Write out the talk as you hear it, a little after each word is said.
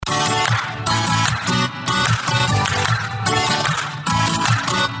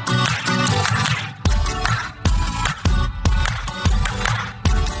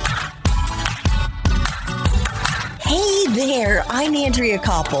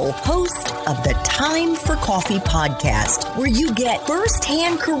Koppel, host of the Time for Coffee podcast, where you get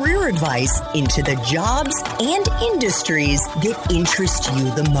firsthand career advice into the jobs and industries that interest you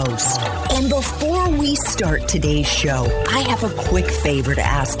the most. And before we start today's show, I have a quick favor to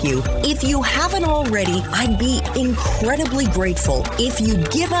ask you. If you haven't already, I'd be incredibly grateful if you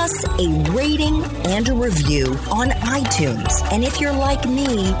give us a rating and a review on iTunes. And if you're like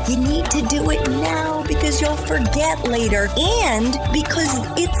me, you need to do it now because you'll forget later and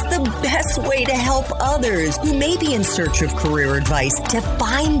because it's the best way to help others who may be in search of career advice to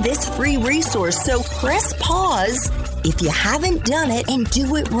find this free resource. So press pause if you haven't done it and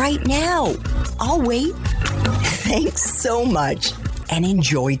do it right now. I'll wait. Thanks so much and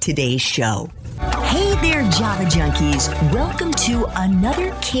enjoy today's show. Hey there, Java Junkies. Welcome to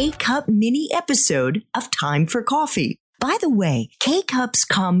another K-Cup mini episode of Time for Coffee. By the way, K-Cups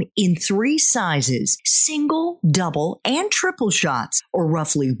come in 3 sizes, single, double, and triple shots, or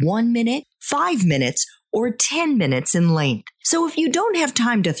roughly 1 minute, 5 minutes, or 10 minutes in length. So if you don't have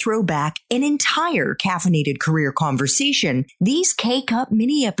time to throw back an entire caffeinated career conversation, these K-Cup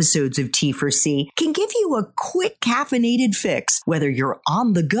mini episodes of T4C can give you a quick caffeinated fix, whether you're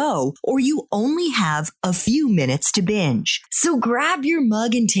on the go or you only have a few minutes to binge. So grab your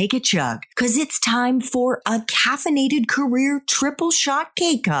mug and take a chug, because it's time for a caffeinated career triple shot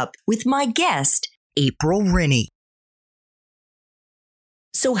K-Cup with my guest, April Rinne.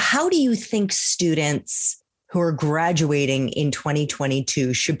 So how do you think students who are graduating in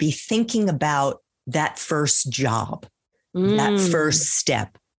 2022 should be thinking about that first job, that first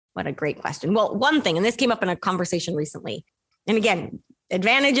step? What a great question. Well, one thing, and this came up in a conversation recently, and again,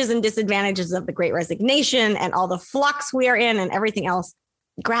 advantages and disadvantages of the Great Resignation and all the flux we are in and everything else.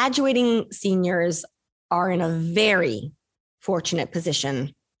 Graduating seniors are in a very fortunate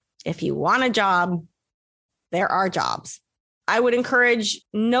position. If you want a job, there are jobs. I would encourage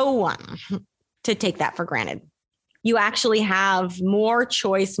no one to take that for granted. You actually have more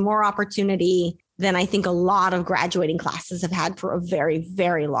choice, more opportunity than I think a lot of graduating classes have had for a very,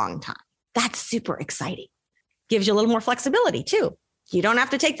 very long time. That's super exciting. Gives you a little more flexibility too. You don't have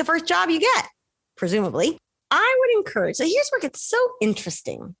to take the first job you get, presumably. I would encourage, so here's where it gets so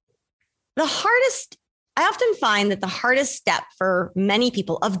interesting. I often find that the hardest step for many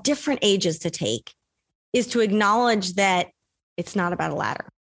people of different ages to take is to acknowledge that it's not about a ladder.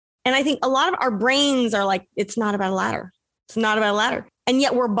 And I think a lot of our brains are like, it's not about a ladder. It's not about a ladder. And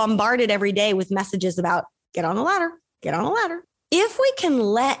yet we're bombarded every day with messages about get on a ladder, get on a ladder. If we can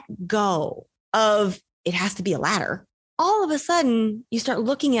let go of it has to be a ladder, all of a sudden you start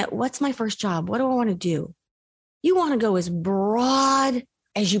looking at what's my first job? What do I want to do? You want to go as broad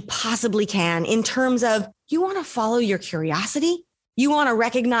as you possibly can in terms of you want to follow your curiosity. You want to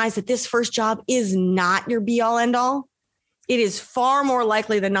recognize that this first job is not your be all end all. It is far more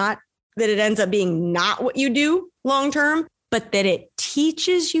likely than not that it ends up being not what you do long term, but that it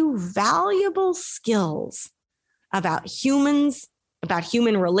teaches you valuable skills about humans, about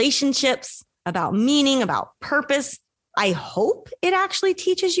human relationships, about meaning, about purpose. I hope it actually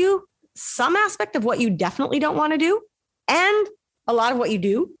teaches you some aspect of what you definitely don't want to do and a lot of what you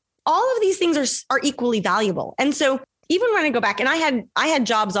do. All of these things are equally valuable. And so even when I go back, and I had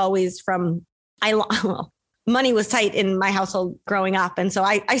jobs always from, money was tight in my household growing up. And so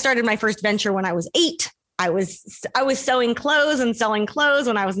I started my first venture when I was 8. I was sewing clothes and selling clothes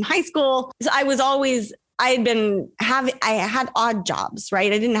when I was in high school. So I had odd jobs,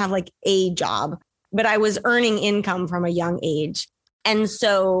 right? I didn't have like a job, but I was earning income from a young age. And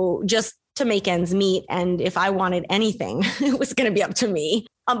so just to make ends meet. And if I wanted anything, it was going to be up to me.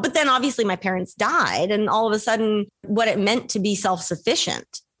 But then obviously my parents died. And all of a sudden, what it meant to be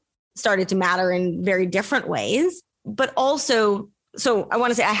self-sufficient started to matter in very different ways. But also, so I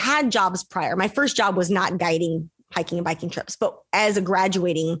want to say I had jobs prior. My first job was not guiding hiking and biking trips. But as a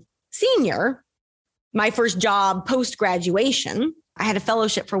graduating senior, my first job post-graduation, I had a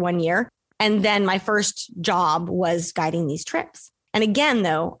fellowship for 1 year. And then my first job was guiding these trips. And again,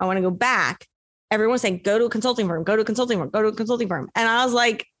 though, I want to go back. Everyone's saying, go to a consulting firm, go to a consulting firm, go to a consulting firm. And I was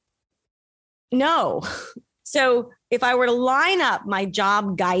like, no. So if I were to line up my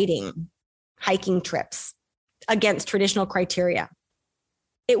job guiding hiking trips against traditional criteria,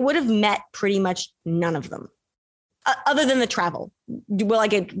 it would have met pretty much none of them. Other than the travel. Will I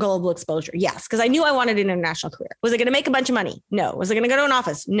get global exposure? Yes, because I knew I wanted an international career. Was I going to make a bunch of money? No. Was I going to go to an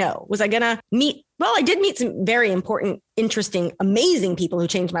office? No. Was I going to meet? Well, I did meet some very important, interesting, amazing people who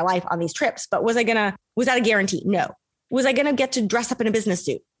changed my life on these trips. But was that a guarantee? No. Was I going to get to dress up in a business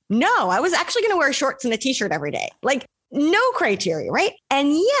suit? No. I was actually going to wear shorts and a t-shirt every day. Like no criteria, right?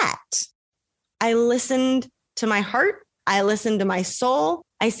 And yet I listened to my heart. I listened to my soul.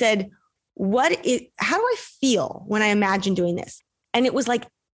 I said, how do I feel when I imagine doing this? And it was like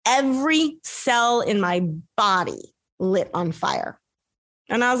every cell in my body lit on fire.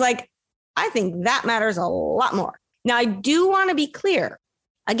 And I was like, I think that matters a lot more. Now, I do want to be clear.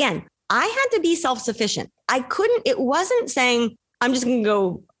 Again, I had to be self-sufficient. It wasn't saying I'm just going to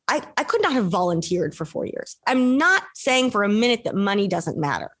go. I could not have volunteered for 4 years. I'm not saying for a minute that money doesn't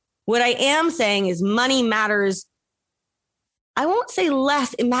matter. What I am saying is money matters. I won't say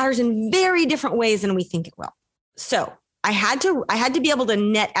less. It matters in very different ways than we think it will. So I had to be able to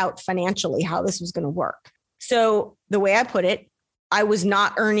net out financially how this was going to work. So the way I put it, I was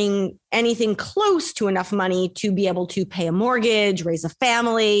not earning anything close to enough money to be able to pay a mortgage, raise a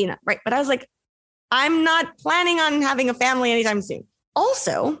family, right? But I was like, I'm not planning on having a family anytime soon.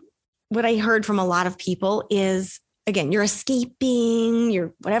 Also, what I heard from a lot of people is, again, you're escaping,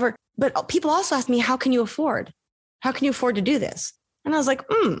 you're whatever. But people also ask me, how can you afford? How can you afford to do this? And I was like,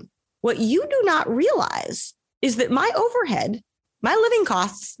 what you do not realize is that my overhead, my living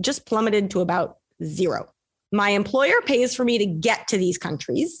costs just plummeted to about zero. My employer pays for me to get to these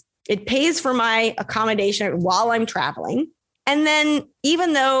countries. It pays for my accommodation while I'm traveling. And then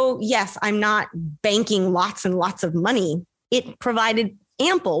even though, yes, I'm not banking lots and lots of money, it provided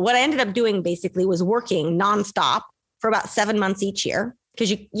ample. What I ended up doing basically was working nonstop for about 7 months each year,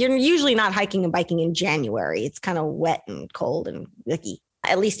 because you're usually not hiking and biking in January. It's kind of wet and cold and icky,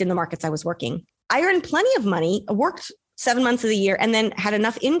 at least in the markets I was working. I earned plenty of money, worked 7 months of the year, and then had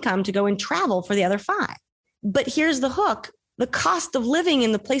enough income to go and travel for the other 5. But here's the hook. The cost of living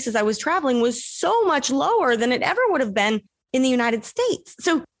in the places I was traveling was so much lower than it ever would have been in the United States.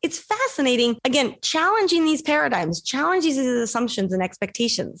 So it's fascinating. Again, challenging these paradigms, challenging these assumptions and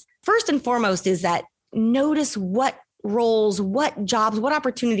expectations. First and foremost is that notice what roles, what jobs, what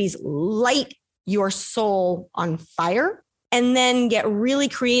opportunities light your soul on fire, and then get really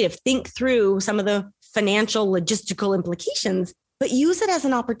creative. Think through some of the financial, logistical implications, but use it as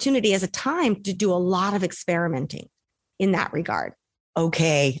an opportunity, as a time to do a lot of experimenting in that regard.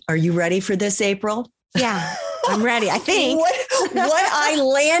 Okay. Are you ready for this, April? Yeah, I'm ready. I think what I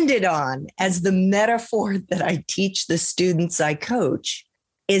landed on as the metaphor that I teach the students I coach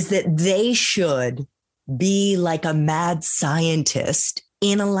is that they should be like a mad scientist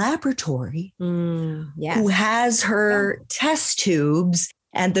in a laboratory who has her test tubes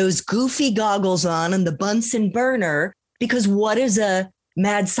and those goofy goggles on and the Bunsen burner. Because what does a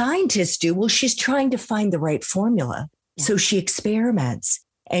mad scientist do? Well, she's trying to find the right formula. Yeah. So she experiments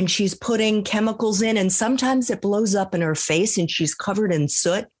and she's putting chemicals in, and sometimes it blows up in her face and she's covered in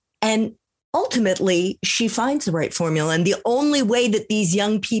soot. And ultimately, she finds the right formula. And the only way that these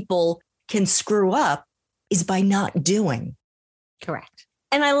young people can screw up is by not doing. Correct.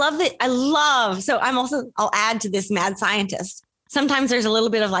 And I'll add to this mad scientist. Sometimes there's a little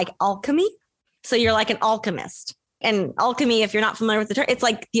bit of like alchemy. So you're like an alchemist. And alchemy, if you're not familiar with the term, it's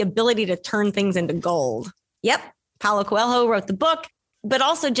like the ability to turn things into gold. Yep. Paulo Coelho wrote the book. But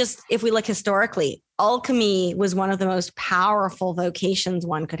also just if we look historically, alchemy was one of the most powerful vocations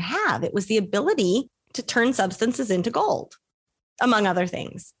one could have. It was the ability to turn substances into gold, among other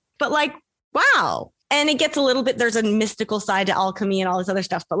things. But like, wow. And it gets a little bit, there's a mystical side to alchemy and all this other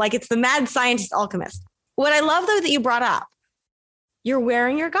stuff. But like, it's the mad scientist alchemist. What I love, though, that you brought up, you're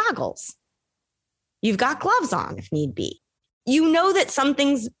wearing your goggles. You've got gloves on if need be. You know that some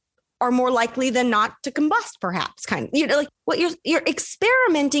things are more likely than not to combust, perhaps, kind of. Like what you're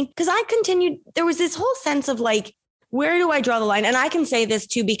experimenting. Because there was this whole sense of like, where do I draw the line? And I can say this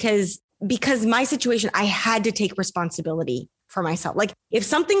too, because my situation, I had to take responsibility for myself. Like if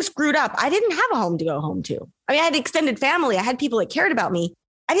something screwed up, I didn't have a home to go home to. I mean, I had extended family. I had people that cared about me.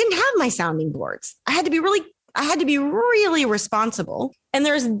 I didn't have my sounding boards. I had to be really responsible. And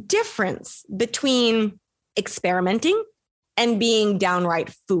there's a difference between experimenting and being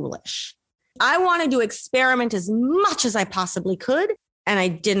downright foolish. I wanted to experiment as much as I possibly could, and I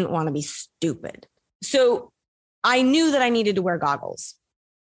didn't want to be stupid. So I knew that I needed to wear goggles.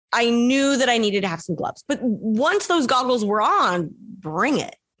 I knew that I needed to have some gloves. But once those goggles were on, bring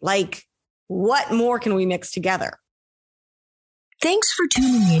it. Like, what more can we mix together? Thanks for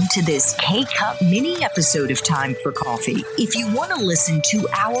tuning in to this K-Cup mini episode of Time for Coffee. If you want to listen to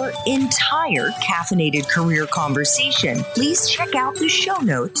our entire caffeinated career conversation, please check out the show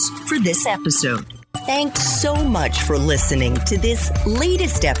notes for this episode. Thanks so much for listening to this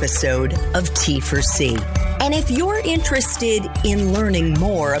latest episode of T4C. And if you're interested in learning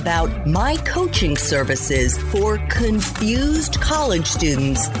more about my coaching services for confused college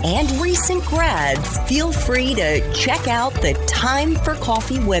students and recent grads, feel free to check out the Time for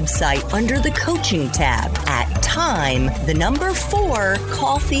Coffee website under the coaching tab at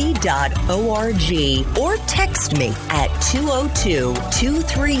time4coffee.org or text me at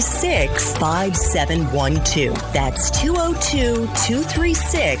 202-236-5712. That's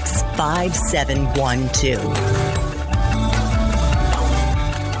 202-236-5712.